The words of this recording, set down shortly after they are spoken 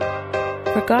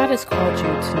For God has called you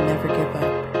to never give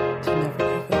up, to never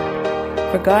give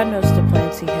up. For God knows the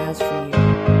plans He has for you,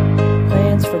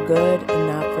 plans for good and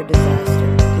not for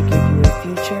disaster, to give you a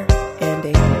future and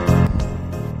a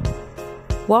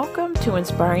hope. Welcome to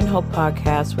Inspiring Hope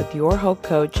Podcast with your Hope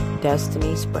Coach,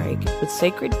 Destiny Sprague, with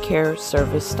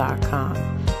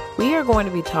SacredCareService.com. We are going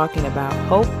to be talking about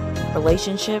hope,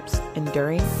 relationships,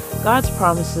 enduring, God's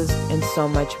promises, and so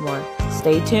much more.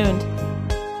 Stay tuned.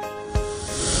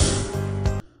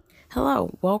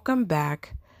 Hello, welcome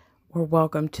back, or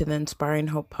welcome to the Inspiring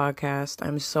Hope Podcast.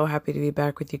 I'm so happy to be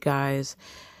back with you guys,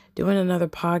 doing another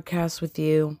podcast with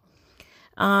you.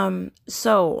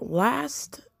 So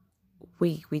last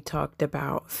week we talked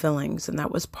about feelings, and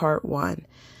that was part 1.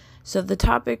 So the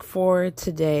topic for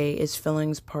today is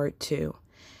feelings part 2,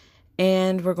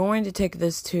 and we're going to take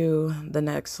this to the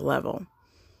next level.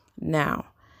 Now,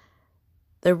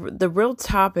 the real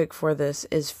topic for this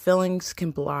is feelings can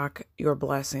block your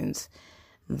blessings.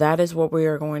 That is what we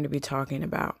are going to be talking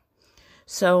about.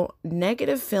 So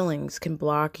negative feelings can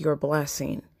block your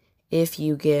blessing if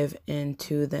you give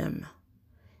into them.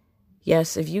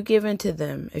 Yes, if you give into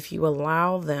them, if you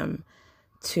allow them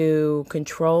to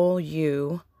control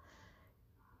you,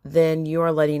 then you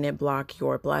are letting it block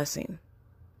your blessing.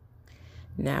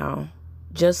 Now,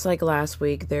 just like last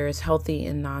week, there is healthy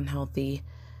and non-healthy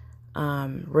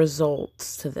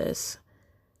results to this.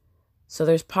 So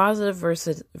there's positive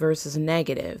versus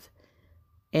negative.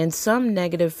 And some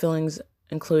negative feelings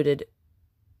included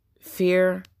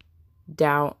fear,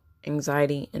 doubt,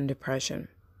 anxiety, and depression.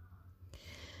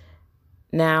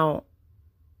 Now,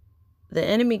 the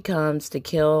enemy comes to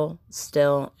kill,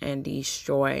 steal, and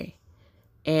destroy.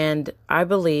 And I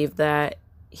believe that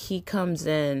he comes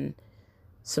in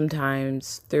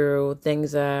sometimes through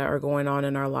things that are going on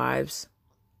in our lives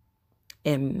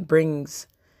and brings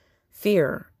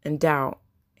fear and doubt,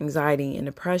 anxiety, and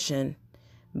depression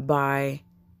by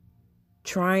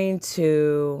trying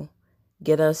to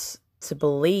get us to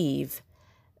believe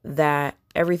that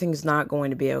everything's not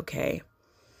going to be okay.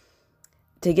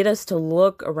 To get us to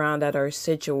look around at our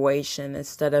situation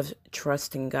instead of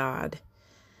trusting God.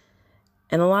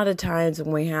 And a lot of times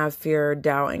when we have fear,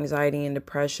 doubt, anxiety, and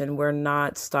depression, we're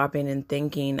not stopping and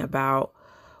thinking about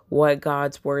what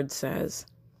God's word says.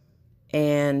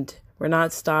 And we're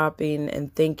not stopping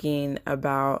and thinking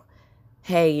about,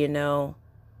 hey,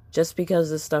 just because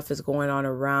this stuff is going on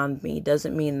around me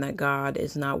doesn't mean that God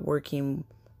is not working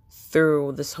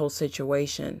through this whole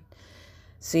situation.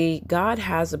 See, God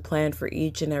has a plan for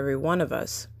each and every one of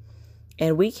us,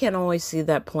 and we can't always see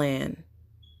that plan.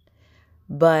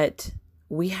 But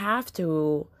we have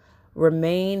to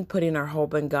remain putting our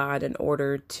hope in God in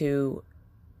order to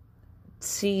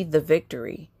see the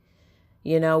victory.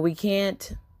 We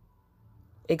can't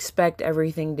expect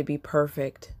everything to be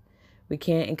perfect. We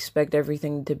can't expect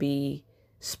everything to be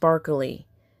sparkly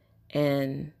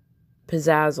and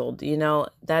pizzazzled.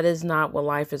 That is not what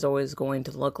life is always going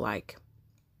to look like.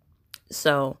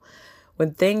 So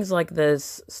when things like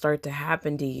this start to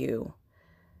happen to you,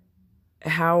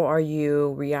 how are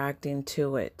you reacting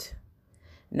to it?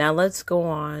 Now let's go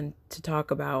on to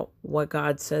talk about what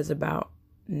God says about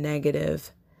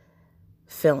negative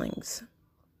feelings.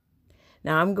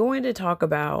 Now I'm going to talk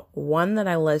about one that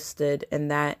I listed,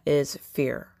 and that is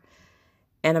fear.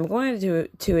 And I'm going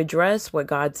to address what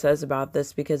God says about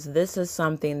this, because this is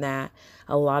something that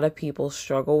a lot of people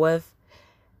struggle with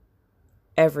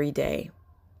every day.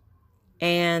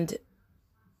 And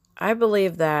I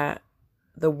believe that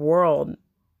the world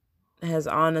has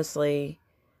honestly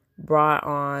brought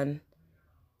on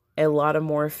a lot of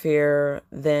more fear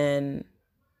than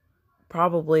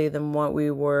what we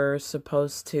were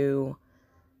supposed to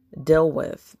deal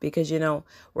with, because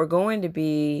we're going to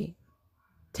be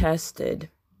tested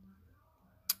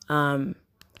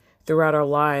throughout our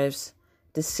lives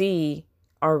to see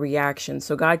our reaction.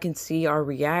 So God can see our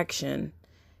reaction.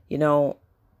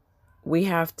 We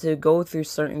have to go through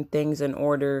certain things in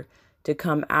order to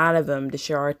come out of them, to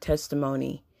share our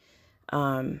testimony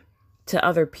to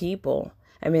other people.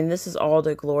 I mean, this is all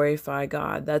to glorify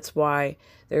God. That's why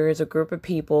there is a group of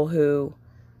people who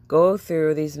go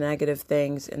through these negative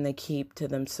things and they keep to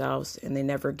themselves and they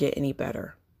never get any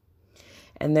better.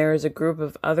 And there is a group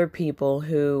of other people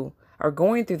who are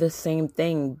going through the same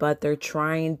thing, but they're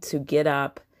trying to get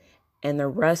up and they're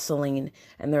wrestling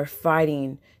and they're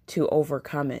fighting to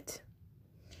overcome it.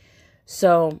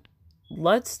 So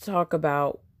let's talk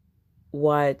about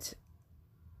what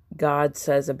God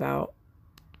says about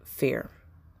fear.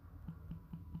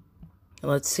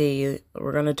 Let's see.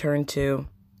 We're going to turn to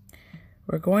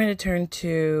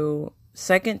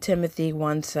 2 Timothy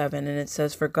 1:7, and it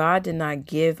says, "For God did not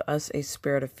give us a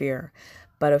spirit of fear,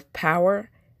 but of power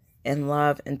and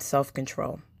love and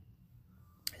self-control."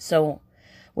 So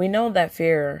we know that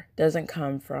fear doesn't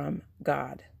come from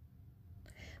God.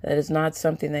 That is not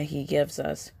something that he gives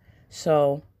us.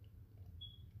 So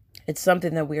it's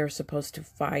something that we are supposed to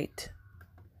fight.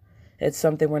 It's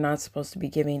something we're not supposed to be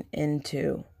giving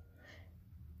into,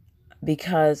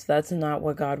 because that's not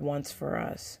what God wants for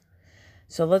us.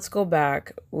 So let's go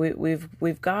back.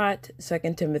 We've got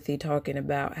 2 Timothy talking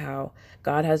about how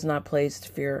God has not placed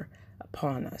fear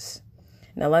upon us.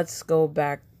 Now let's go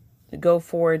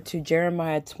forward to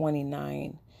Jeremiah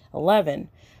 29:11,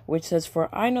 which says,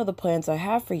 "For I know the plans I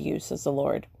have for you, says the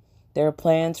Lord. They are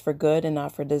plans for good and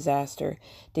not for disaster,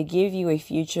 to give you a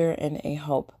future and a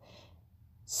hope."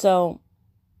 So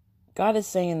God is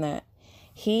saying that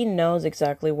he knows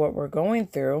exactly what we're going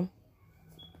through,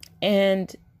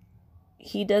 and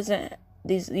he doesn't,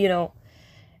 when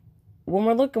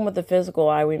we're looking with the physical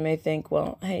eye, we may think,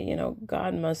 well, hey,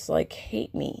 God must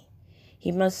hate me.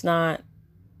 He must not,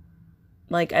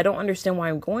 I don't understand why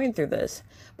I'm going through this.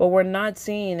 But we're not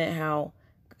seeing it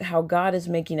how God is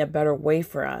making a better way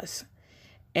for us.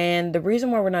 And the reason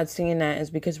why we're not seeing that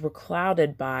is because we're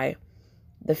clouded by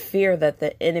the fear that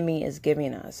the enemy is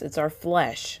giving us. It's our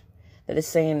flesh that is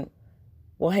saying,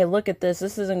 well, hey, look at this.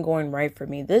 This isn't going right for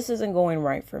me. This isn't going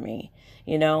right for me,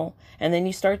 And then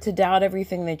you start to doubt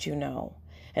everything that you know.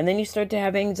 And then you start to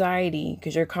have anxiety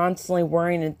because you're constantly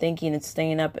worrying and thinking and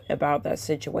staying up about that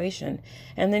situation.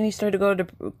 And then you start to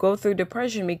go through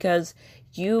depression because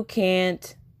you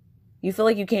feel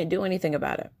like you can't do anything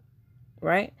about it,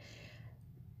 right?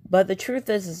 But the truth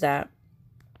is that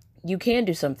you can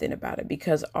do something about it,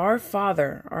 because our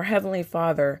Father, our Heavenly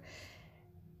Father,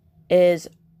 is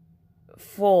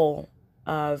full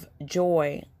of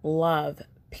joy, love,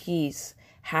 peace,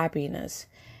 happiness.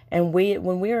 And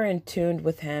when we are in tune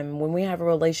with him, when we have a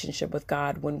relationship with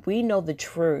God, when we know the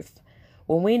truth,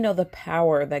 when we know the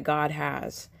power that God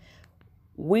has,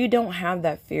 we don't have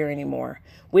that fear anymore.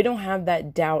 We don't have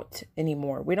that doubt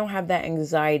anymore. We don't have that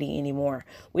anxiety anymore.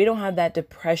 We don't have that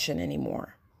depression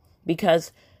anymore,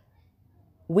 because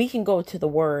we can go to the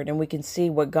Word and we can see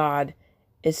what God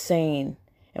is saying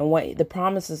and what the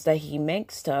promises that he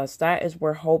makes to us. That is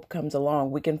where hope comes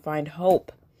along. We can find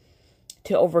hope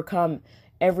to overcome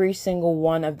every single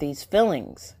one of these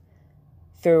feelings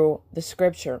through the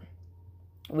scripture.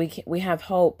 We have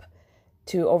hope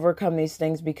to overcome these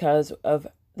things because of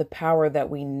the power that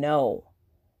we know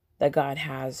that God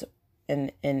has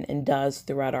and does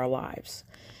throughout our lives.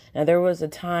 Now, there was a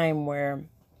time where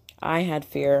I had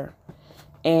fear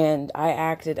and I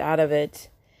acted out of it.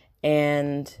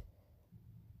 And,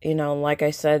 like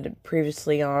I said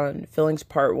previously on Feelings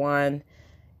Part 1,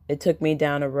 it took me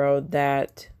down a road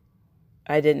that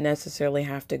I didn't necessarily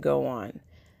have to go on.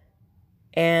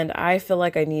 And I feel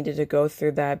like I needed to go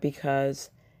through that because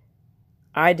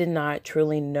I did not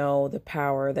truly know the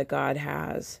power that God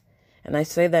has. And I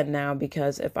say that now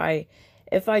because if I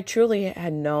truly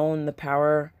had known the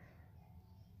power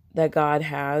that God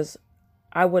has,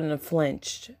 I wouldn't have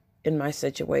flinched in my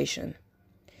situation.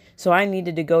 So I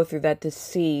needed to go through that to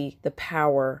see the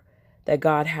power that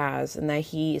God has and that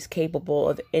he is capable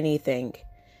of anything.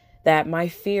 That my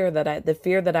fear, the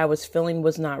fear that I was feeling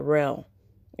was not real.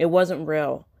 It wasn't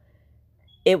real.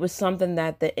 It was something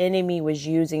that the enemy was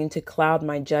using to cloud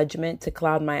my judgment, to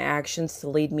cloud my actions, to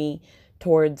lead me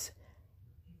towards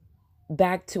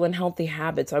back to unhealthy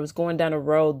habits. I was going down a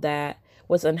road that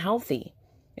was unhealthy,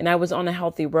 and I was on a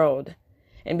healthy road.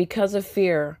 And because of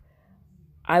fear,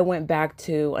 I went back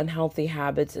to unhealthy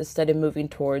habits instead of moving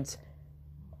towards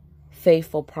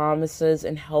faithful promises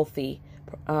and healthy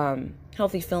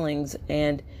feelings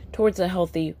and towards a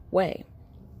healthy way,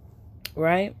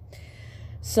 right?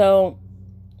 So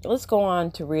let's go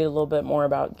on to read a little bit more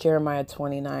about Jeremiah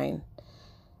 29.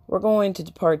 We're going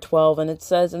to part 12, and it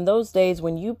says, "In those days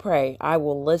when you pray, I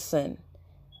will listen.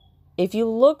 If you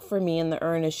look for me in the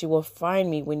earnest, you will find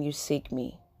me when you seek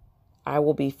me. I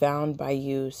will be found by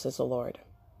you, says the Lord."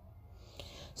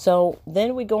 So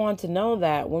then we go on to know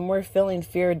that when we're feeling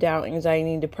fear, doubt,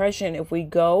 anxiety, and depression, if we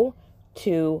go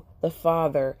to the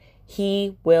Father,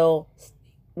 we will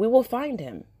find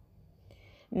him.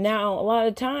 Now, a lot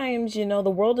of times, the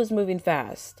world is moving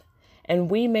fast,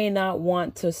 and we may not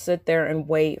want to sit there and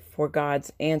wait for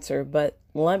God's answer, but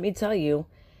let me tell you,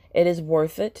 it is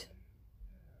worth it.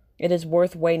 It is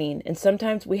worth waiting. And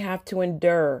sometimes we have to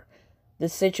endure the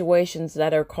situations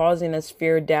that are causing us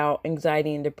fear, doubt,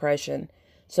 anxiety, and depression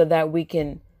so that we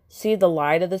can see the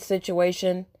light of the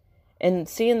situation. And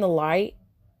seeing the light,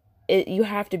 you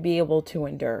have to be able to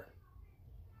endure.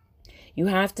 You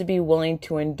have to be willing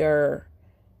to endure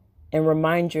and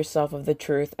remind yourself of the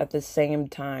truth at the same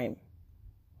time.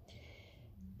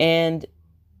 And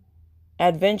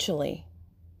eventually,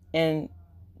 in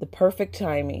the perfect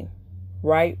timing,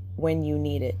 right when you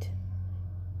need it,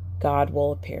 God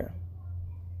will appear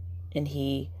and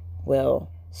He will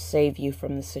save you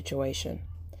from the situation.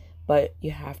 But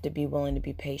you have to be willing to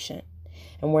be patient.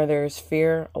 And where there's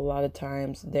fear, a lot of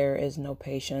times there is no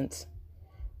patience.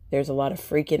 There's a lot of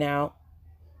freaking out.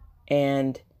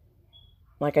 And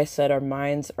like I said, our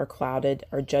minds are clouded.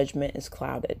 Our judgment is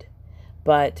clouded.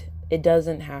 But it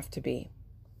doesn't have to be.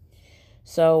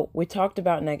 So we talked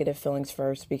about negative feelings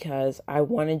first because I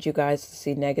wanted you guys to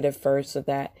see negative first so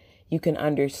that you can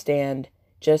understand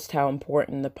just how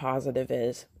important the positive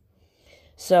is.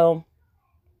 So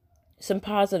some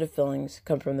positive feelings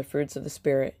come from the fruits of the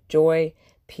Spirit: joy,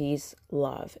 peace,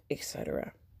 love,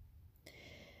 etc.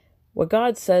 What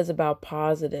God says about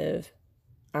positive,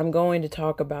 I'm going to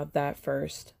talk about that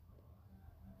first.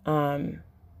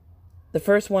 The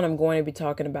first one I'm going to be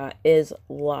talking about is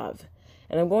love.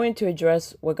 And I'm going to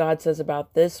address what God says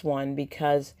about this one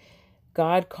because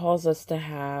God calls us to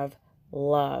have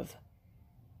love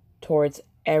towards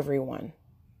everyone.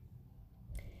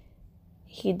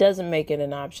 He doesn't make it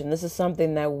an option. This is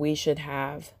something that we should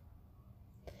have.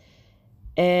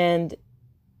 And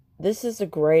this is the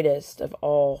greatest of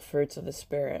all fruits of the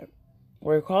Spirit.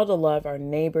 We're called to love our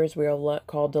neighbors. We are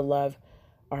called to love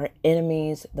our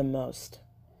enemies the most.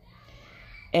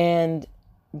 And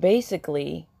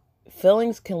basically,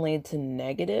 feelings can lead to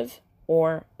negative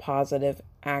or positive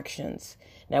actions.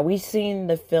 Now, we've seen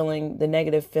the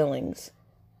negative feelings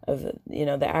of,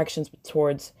 the actions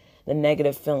towards the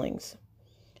negative feelings.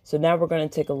 So now we're going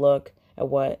to take a look at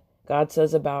what God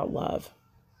says about love.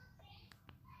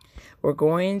 We're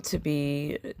going to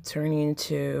be turning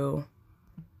to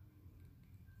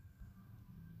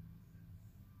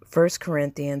 1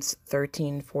 Corinthians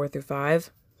 13, 4-5.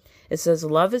 It says,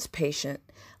 love is patient.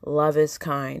 Love is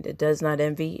kind. It does not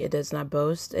envy. It does not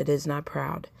boast. It is not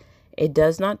proud. It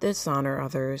does not dishonor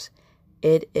others.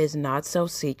 It is not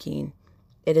self-seeking.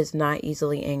 It is not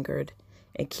easily angered.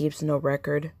 It keeps no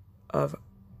record of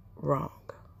wrong.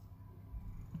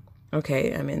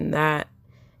 Okay, that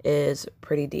is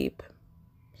pretty deep.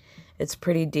 It's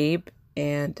pretty deep,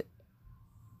 and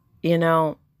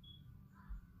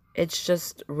it's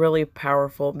just really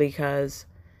powerful because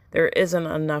there isn't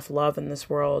enough love in this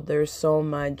world. There's so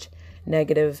much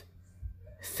negative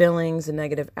feelings and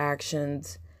negative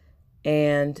actions,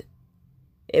 and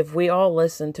if we all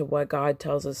listen to what God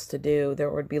tells us to do, there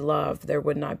would be love. There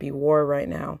would not be war right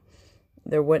now.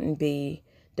 There wouldn't be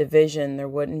division. There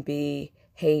wouldn't be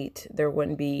hate. There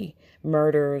wouldn't be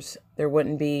murders. There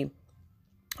wouldn't be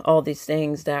all these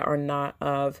things that are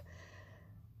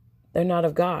they're not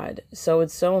of God. So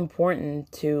it's so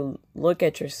important to look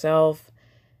at yourself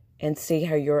and see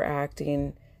how you're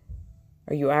acting.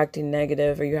 Are you acting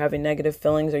negative? Are you having negative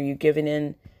feelings? Are you giving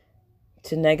in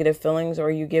to negative feelings, or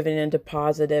are you giving in to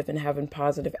positive and having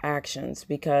positive actions?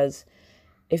 Because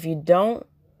if you don't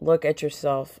look at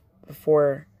yourself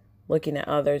before looking at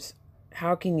others,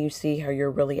 how can you see how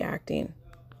you're really acting?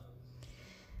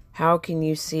 How can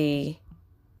you see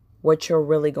what you're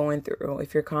really going through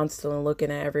if you're constantly looking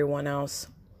at everyone else?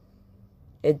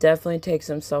 It definitely takes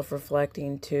some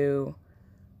self-reflecting to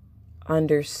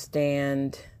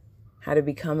understand how to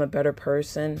become a better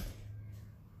person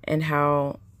and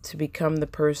how to become the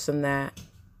person that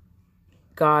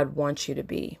God wants you to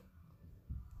be,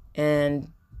 and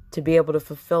to be able to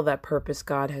fulfill that purpose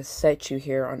God has set you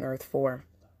here on earth for.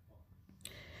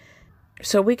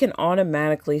 So we can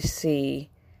automatically see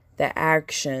the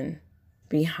action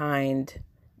behind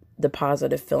the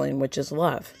positive feeling, which is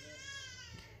love.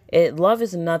 Love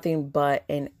is nothing but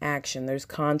an action. There's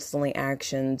constantly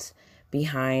actions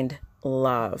behind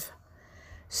love.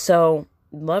 So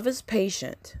love is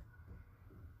patient.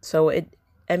 So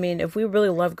if we really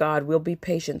love God, we'll be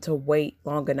patient to wait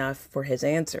long enough for His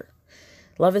answer.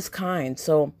 Love is kind.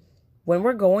 So when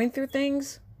we're going through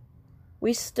things,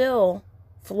 we still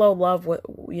flow love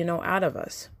out of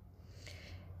us.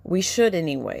 We should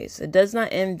anyways. It does not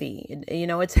envy.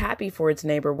 It's happy for its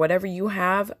neighbor. Whatever you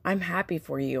have, I'm happy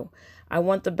for you. I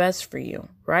want the best for you,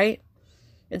 right?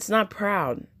 It's not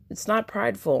proud. It's not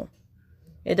prideful.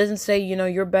 It doesn't say,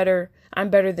 you're better. I'm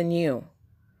better than you.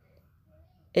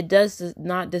 It does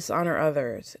not dishonor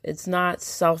others. It's not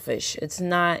selfish. It's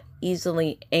not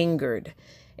easily angered.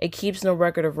 It keeps no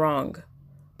record of wrong.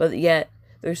 But yet,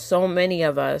 there's so many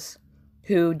of us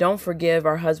who don't forgive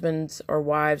our husbands or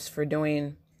wives for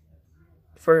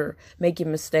making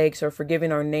mistakes, or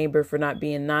forgiving our neighbor for not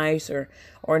being nice, or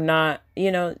not,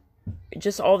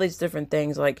 just all these different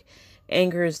things. Like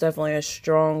anger is definitely a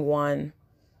strong one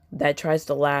that tries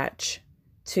to latch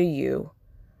to you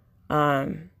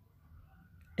in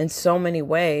so many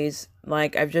ways.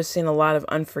 Like I've just seen a lot of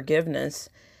unforgiveness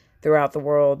throughout the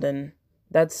world, and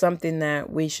that's something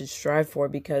that we should strive for,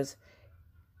 because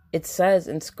it says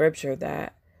in scripture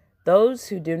that those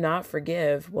who do not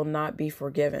forgive will not be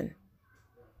forgiven.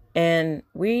 And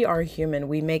we are human.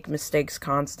 We make mistakes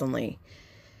constantly.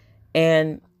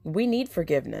 And we need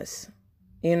forgiveness.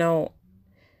 You know,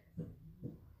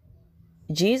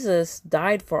 Jesus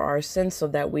died for our sins so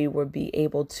that we would be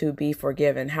able to be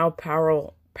forgiven. How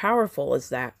powerful is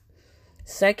that?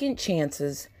 Second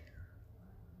chances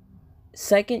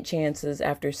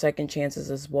after second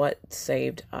chances is what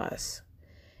saved us.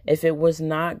 If it was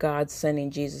not God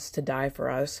sending Jesus to die for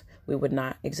us, we would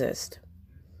not exist.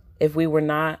 If we were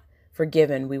not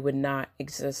forgiven, we would not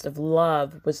exist. If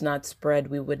love was not spread,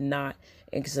 we would not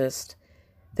exist.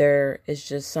 There is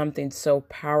just something so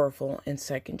powerful in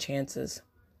second chances,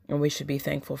 and we should be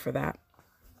thankful for that.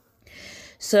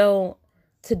 So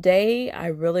today, I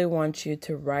really want you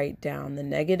to write down the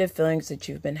negative feelings that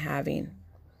you've been having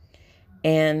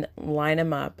and line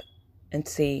them up and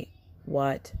see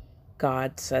what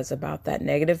God says about that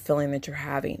negative feeling that you're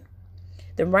having.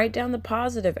 Then write down the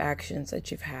positive actions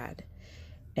that you've had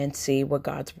and see what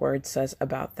God's word says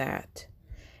about that.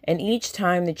 And each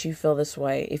time that you feel this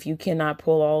way, if you cannot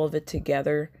pull all of it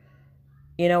together,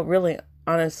 really,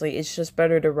 honestly, it's just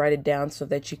better to write it down so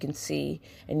that you can see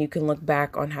and you can look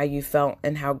back on how you felt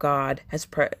and how God has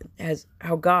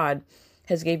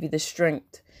gave you the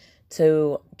strength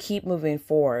to keep moving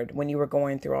forward when you were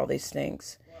going through all these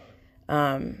things.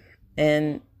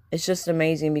 And it's just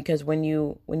amazing, because when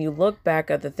you look back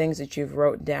at the things that you've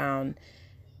wrote down,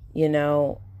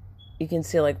 you can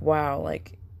see like, wow,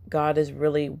 like God is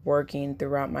really working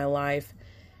throughout my life,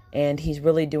 and he's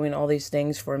really doing all these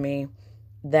things for me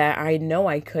that I know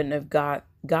I couldn't have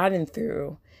gotten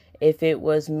through if it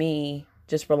was me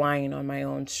just relying on my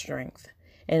own strength.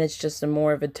 And it's just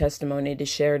more of a testimony to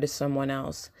share to someone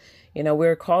else.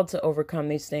 We're called to overcome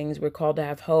these things. We're called to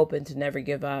have hope and to never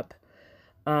give up,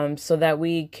 so that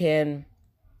we can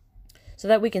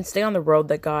stay on the road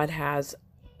that God has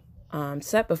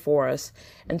set before us,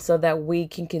 and so that we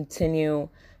can continue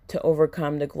to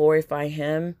overcome, to glorify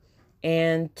him,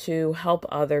 and to help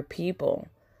other people.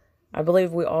 I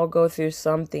believe we all go through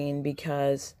something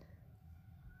because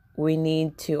we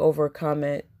need to overcome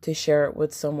it, to share it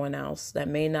with someone else that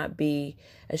may not be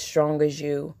as strong as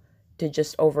you, to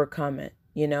just overcome it.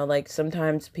 Like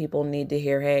sometimes people need to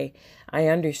hear, hey, I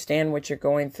understand what you're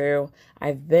going through.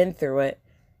 I've been through it.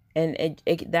 And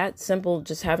it that simple,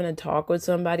 just having a talk with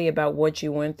somebody about what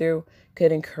you went through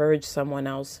could encourage someone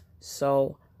else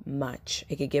so much.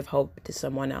 It could give hope to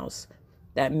someone else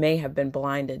that may have been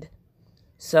blinded.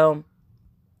 So,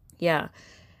 yeah,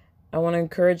 I want to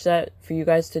encourage that for you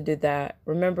guys to do that.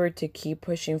 Remember to keep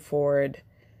pushing forward,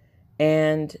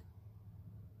 and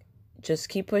just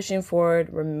keep pushing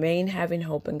forward. Remain having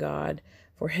hope in God,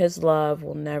 for his love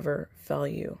will never fail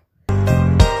you.